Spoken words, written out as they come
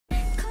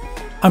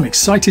I'm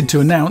excited to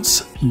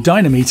announce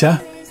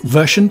Dynameter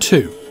version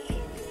 2.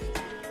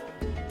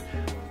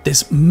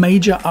 This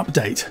major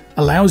update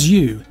allows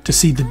you to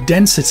see the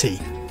density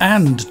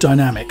and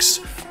dynamics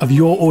of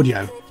your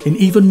audio in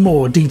even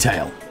more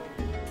detail.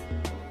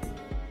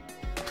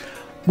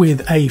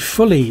 With a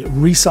fully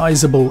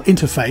resizable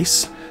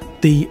interface,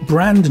 the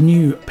brand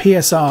new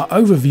PSR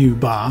Overview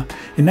bar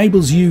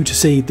enables you to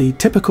see the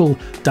typical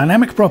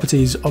dynamic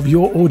properties of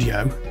your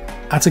audio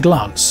at a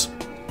glance.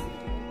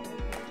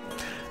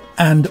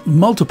 And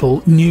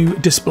multiple new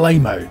display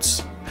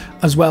modes.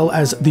 As well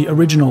as the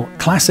original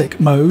classic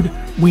mode,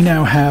 we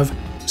now have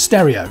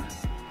stereo,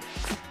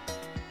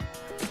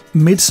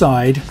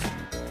 mid-side,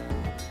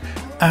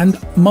 and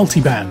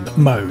multiband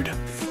mode.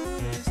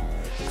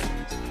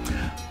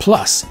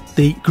 Plus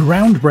the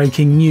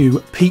groundbreaking new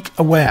peak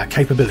aware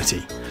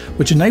capability,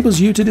 which enables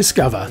you to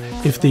discover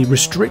if the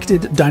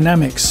restricted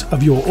dynamics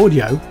of your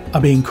audio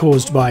are being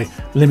caused by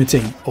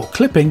limiting or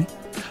clipping,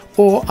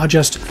 or are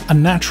just a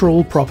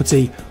natural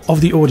property of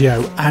the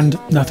audio and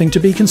nothing to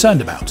be concerned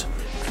about.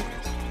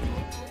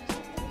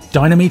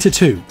 Dynameter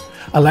 2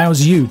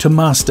 allows you to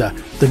master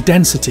the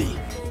density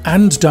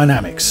and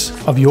dynamics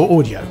of your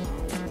audio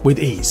with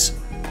ease.